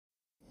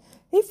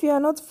If you are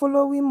not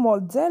following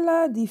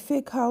Modella, the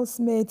fake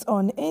housemate,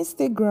 on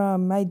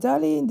Instagram, my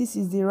darling, this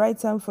is the right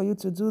time for you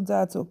to do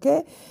that,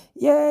 okay?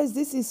 Yes,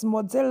 this is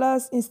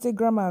Modella's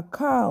Instagram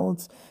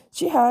account.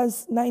 She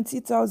has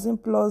 90,000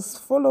 plus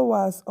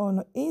followers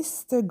on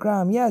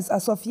Instagram. Yes,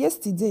 as of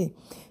yesterday,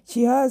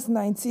 she has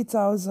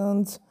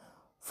 90,000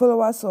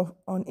 followers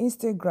on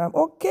Instagram.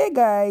 Okay,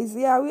 guys,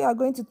 yeah, we are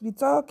going to be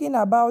talking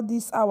about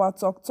this our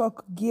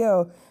talk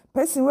girl.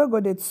 Person wey go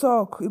dey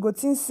talk, you go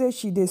think say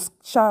she dey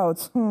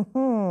shout.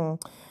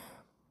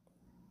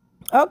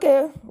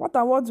 Okay,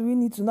 what do we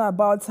need to know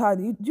about her?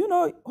 Do you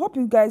know? Hope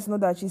you guys know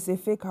that she's a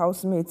fake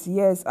housemate.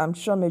 Yes, I'm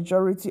sure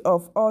majority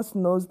of us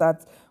knows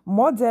that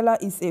Modella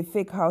is a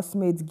fake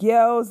housemate.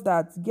 Girl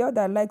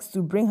that likes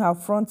to bring her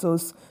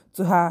frontals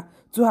to her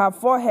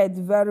forehead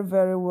very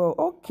very well.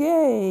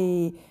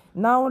 Okay,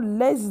 now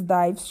let's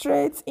dive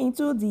straight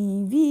into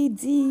the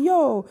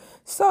video.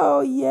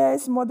 So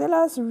yes,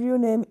 Modella's real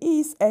name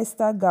is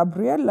Esther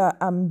Gabriela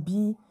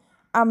Ambimbola.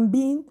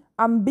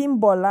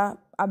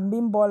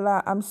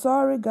 Ambimbola. I'm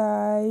sorry,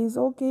 guys.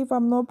 Okay, if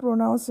I'm not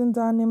pronouncing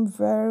that name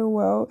very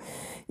well.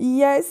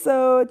 Yes,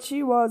 so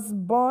she was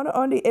born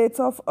on the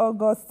 8th of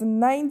August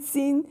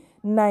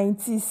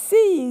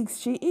 1996.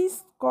 She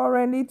is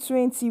currently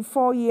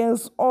 24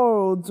 years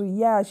old.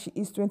 Yeah, she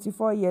is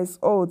 24 years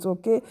old.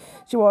 Okay,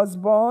 she's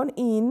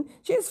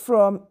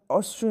from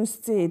Osun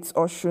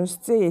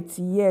State.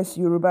 Yes,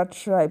 Yoruba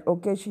tribe.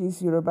 Okay, she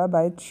is Yoruba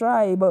by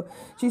tribe.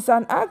 She's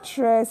an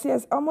actress.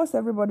 Yes, almost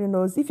everybody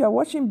knows. If you're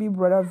watching Big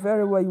Brother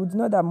very well, you would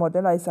know that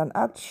Modella is an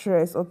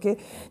actress. Okay,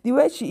 the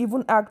way she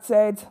even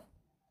acted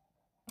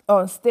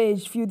on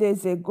stage few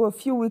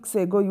weeks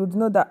ago, you'd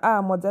know that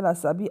Modella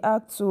sabi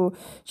act too.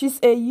 She's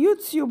a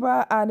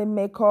YouTuber and a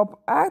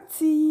makeup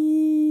artist.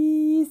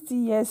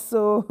 Yes,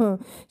 so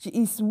she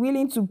is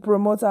willing to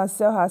promote and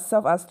sell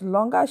herself as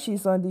long as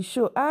she's on the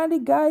show. And the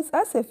guys,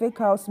 as a fake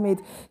housemate,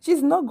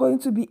 she's not going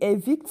to be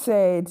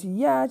evicted.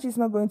 Yeah, she's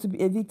not going to be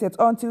evicted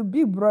until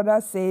Big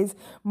Brother says,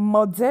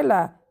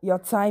 Modella, your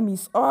time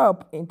is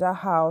up in that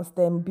house.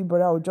 Then Big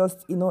Brother will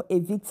just,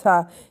 evict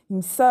her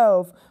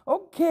himself.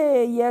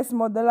 Okay, yes,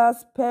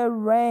 Modella's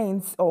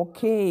parents.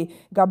 Okay,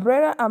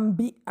 Gabriela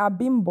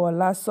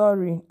Abimbola.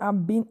 Sorry,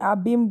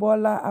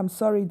 Abimbola. I'm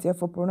sorry there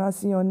for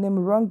pronouncing your name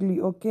wrongly.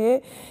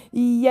 Okay,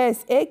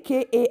 yes,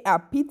 aka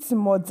Apit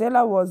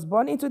Modella was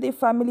born into the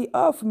family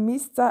of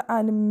Mr.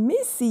 and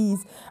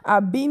Mrs.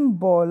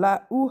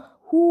 Abimbola, who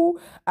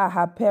are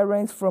her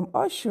parents from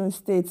Osun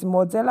State.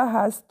 Modella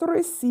has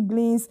 3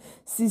 siblings,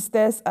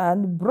 sisters,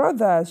 and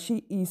brothers.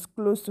 She is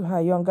close to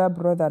her younger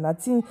brother. Now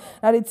the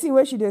thing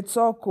where she dey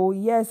talk, oh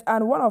yes,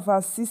 and one of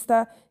her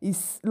sister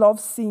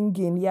loves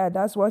singing. Yeah,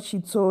 that's what she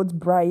told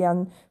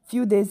Brian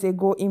few days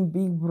ago in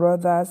Big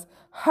Brother's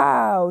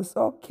house.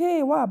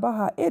 Okay, what about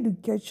her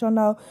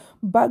educational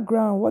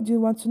background? What do you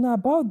want to know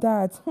about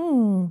that?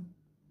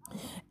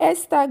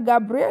 Esther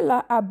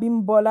Gabriela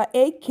Abimbola,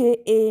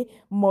 aka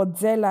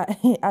Modella,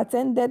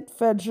 attended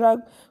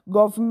Federal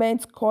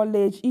Government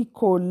College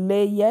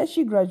Ikole. Yes,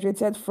 she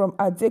graduated from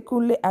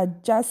Adekunle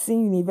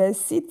Ajasin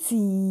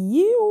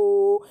University.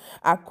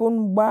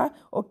 Akungba.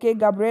 Okay,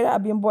 Gabriela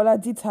Abimbola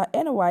did her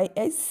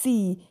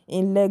NYSC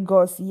in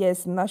Lagos.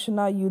 Yes,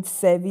 National Youth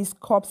Service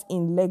Corps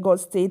in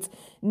Lagos State,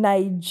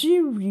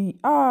 Nigeria.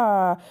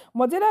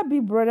 Modella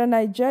Big Brother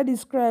Nigeria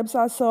describes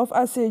herself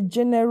as a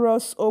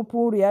generous,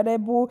 open,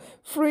 reliable,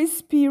 free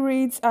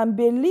spirit, and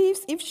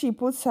believes if she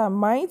puts her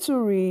mind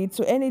to it,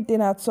 to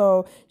anything at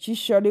all, she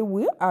surely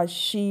will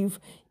achieve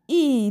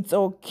it.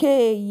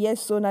 Okay,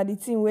 yes, so now the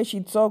thing where she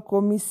talk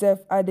myself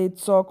I dey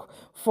talk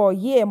for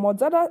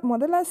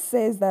Modella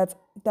says that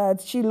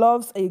she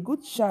loves a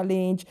good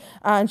challenge,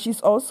 and she's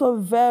also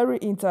very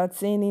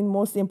entertaining.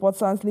 Most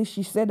importantly,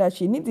 she said that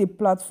she needs a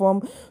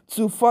platform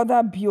to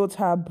further build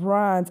her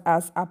brand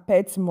as a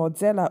pet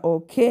Modella.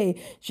 Okay,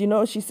 she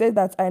said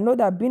that I know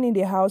that being in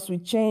the house will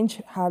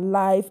change her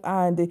life,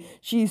 and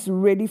she's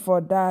ready for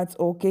that.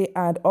 Okay,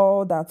 and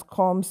all that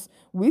comes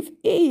with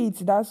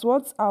it. That's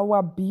what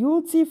our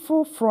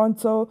beautiful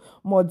frontal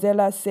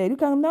Modella said. You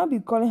can now be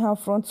calling her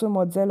frontal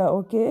Modella.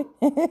 Okay.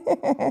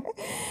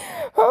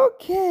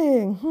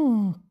 Okay.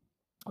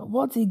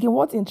 What again?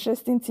 What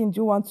interesting thing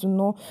do you want to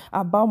know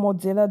about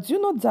Modella? Do you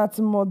know that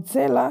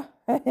Modella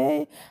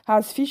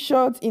has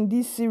featured in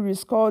this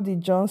series called The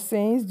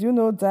Johnsons? Do you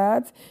know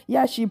that?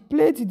 Yeah, she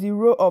played the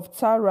role of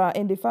Tara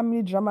in the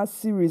family drama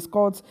series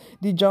called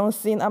The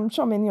Johnsons. I'm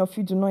sure many of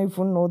you do not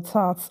even know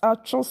that. I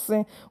just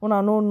say, when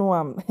I don't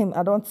know,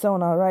 I don't tell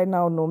her right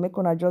now, no, make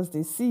una just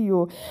they see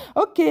you.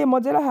 Okay,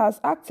 Modella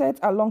has acted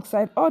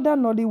alongside other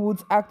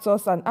Nollywood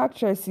actors and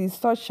actresses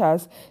such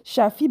as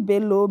Shafi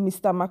Bello,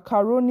 Mr.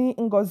 Macaroni,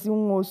 Ngozi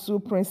Nwosu,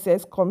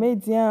 Princess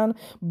Comedian,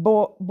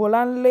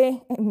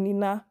 Bolanle,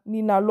 Nina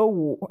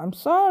Lowo. I'm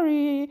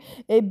sorry.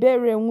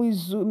 Ebere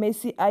Nwizu,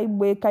 Messi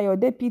Aigbe,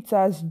 Kayode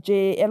Peters,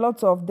 J. A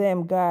lot of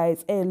them,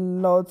 guys. A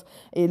lot,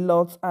 and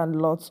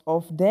lots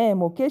of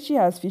them. Okay, she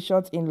has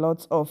featured in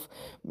lots of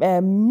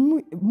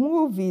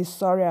movies.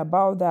 Sorry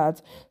about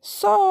that.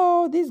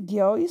 So this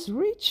girl is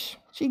rich.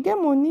 She get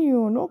money,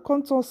 oh. No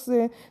contour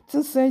say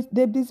to say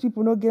these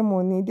people no get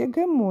money. They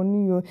get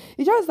money, oh.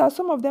 It's just that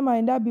some of them are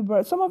in that big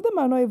brand. Some of them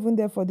are not even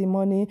there for the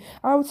money.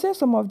 I would say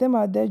some of them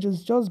are there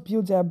just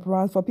build their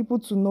brand for people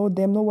to know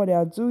them, know what they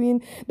are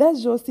doing.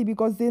 That's just it,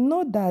 because they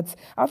know that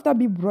after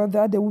Big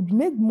Brother, they would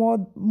make more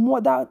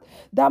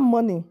that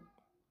money.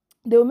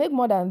 They will make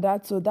more than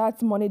that, so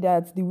that money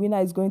that the winner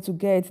is going to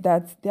get,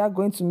 that they are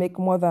going to make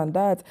more than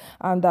that,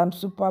 and I'm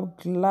super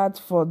glad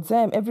for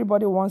them.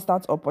 Everybody wants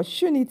that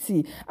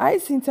opportunity. I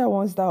Cynthia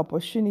wants that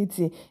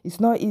opportunity. It's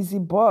not easy,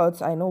 but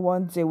I know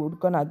one day we're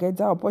gonna get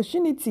that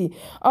opportunity.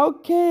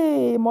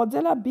 Okay,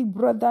 Modella Big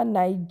Brother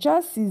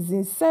Naija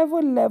season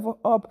 7 level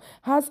up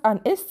has an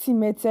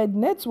estimated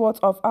net worth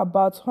of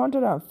about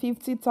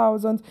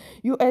 150,000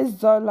 US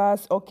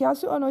dollars. Okay,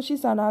 as you all know,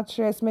 she's an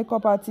actress,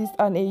 makeup artist,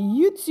 and a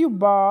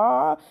YouTuber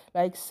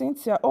like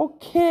Cynthia.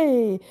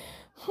 Okay.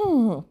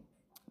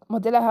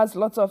 Modella has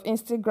lots of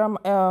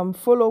Instagram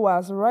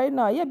followers right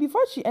now. Yeah,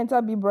 before she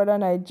entered Big Brother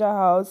Naija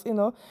house,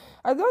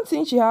 I don't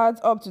think she had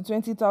up to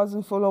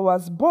 20,000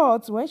 followers.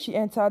 But when she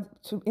entered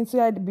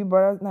inside the Big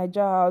Brother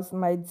Naija house,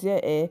 my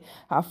dear,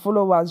 her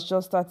followers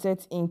just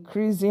started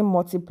increasing,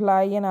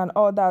 multiplying, and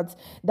all that.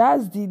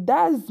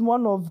 That's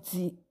one of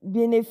the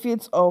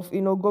benefits of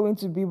going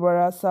to Big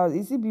Brother's house.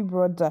 You see, Big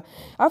Brother,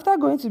 after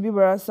going to Big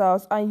Brother's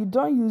house and you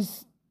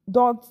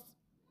don't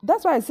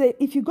that's why I say,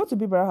 if you go to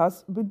Big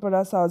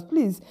Brother's house,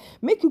 please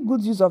make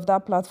good use of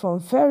that platform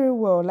very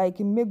well. Like,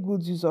 make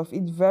good use of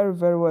it very,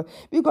 very well,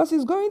 because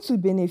it's going to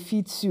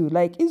benefit you.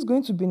 Like, it's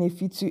going to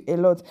benefit you a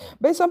lot.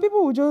 But some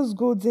people will just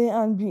go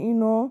there and be,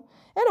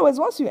 Anyways,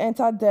 once you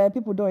enter there,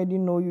 people don't really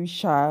know you,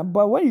 sha.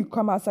 But when you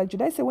come outside,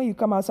 should I say when you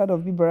come outside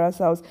of Big Brother's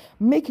house,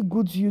 make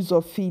good use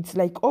of it.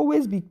 Like,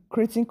 always be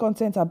creating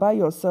content about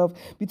yourself,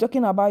 be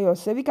talking about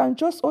yourself. You can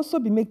just also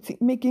be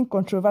making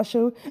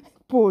controversial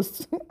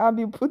post and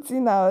be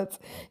putting out,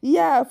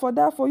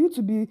 for you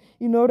to be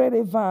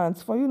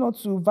relevant, for you not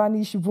to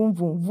vanish, boom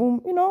boom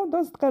boom,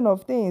 those kind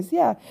of things.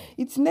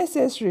 It's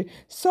necessary.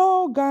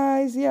 So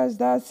guys, yes,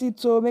 that's it.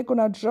 So make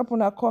una drop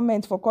on a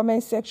comment for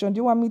comment section. Do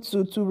you want me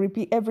to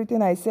repeat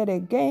everything I said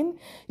again?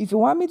 If you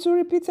want me to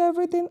repeat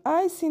everything,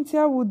 I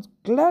Cynthia would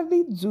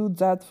gladly do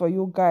that for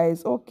you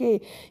guys.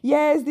 Okay,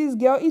 yes, this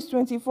girl is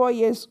 24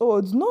 years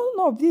old. None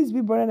of these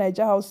Big Brother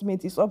Naija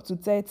housemate is up to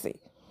 30.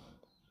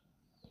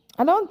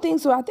 I don't think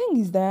so. I think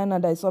it's Diana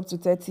that is up to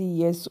 30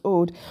 years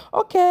old.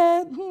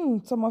 Okay.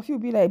 Some of you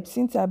be like,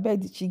 Cynthia,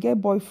 did she get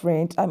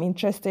boyfriend? I'm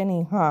interested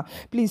in her.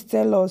 Please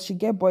tell us, she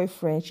get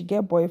boyfriend. She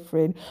get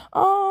boyfriend.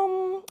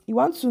 You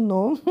want to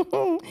know?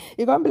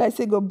 You're gonna be like,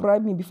 say, go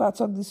bribe me before I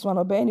talk this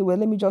one. But anyway,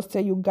 let me just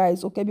tell you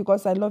guys, okay,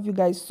 because I love you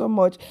guys so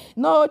much.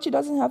 No, she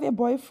doesn't have a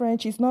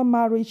boyfriend. She's not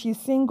married. She's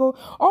single.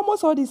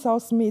 Almost all these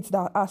housemates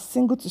that are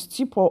single to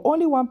stupor.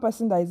 Only one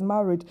person that is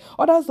married.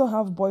 Others don't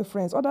have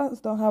boyfriends. Others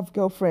don't have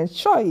girlfriends.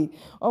 Sure.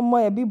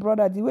 My Big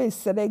Brother, the way you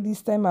select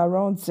this time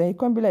around, you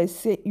can't be like,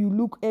 say, you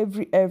look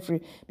every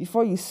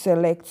before you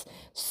select.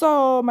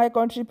 So my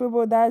country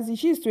people, that's it.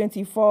 She's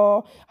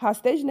 24. Her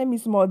stage name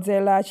is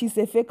Modella. She's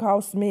a fake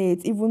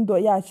housemate, even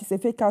though she's a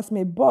fake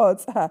housemate,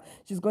 but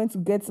she's going to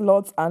get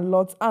lots and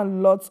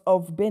lots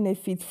of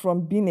benefit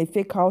from being a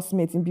fake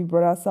housemate in Big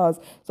Brother's house.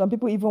 Some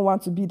people even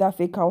want to be that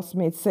fake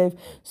housemate safe.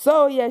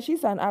 So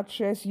she's an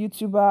actress,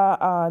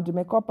 YouTuber, the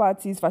makeup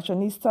artist,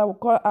 fashionista, we'll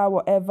call her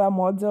whatever,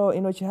 model.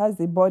 She has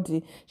the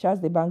body. She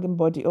has the banging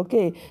body.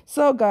 Okay,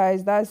 so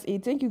guys, that's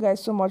it. Thank you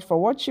guys so much for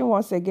watching.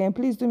 Once again,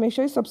 please do make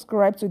sure you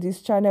subscribe to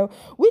this channel.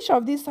 Which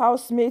of these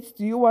housemates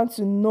do you want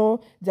to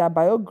know their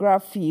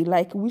biography?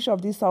 Like, which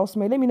of these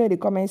housemates? Let me know in the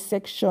comment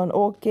section.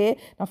 Okay,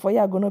 now for you,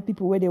 I'm gonna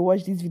people where they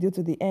watch this video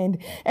to the end.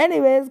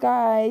 Anyways,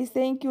 guys,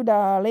 thank you,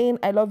 darling.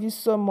 I love you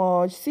so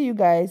much. See you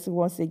guys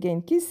once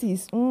again.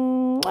 Kisses.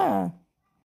 Mwah.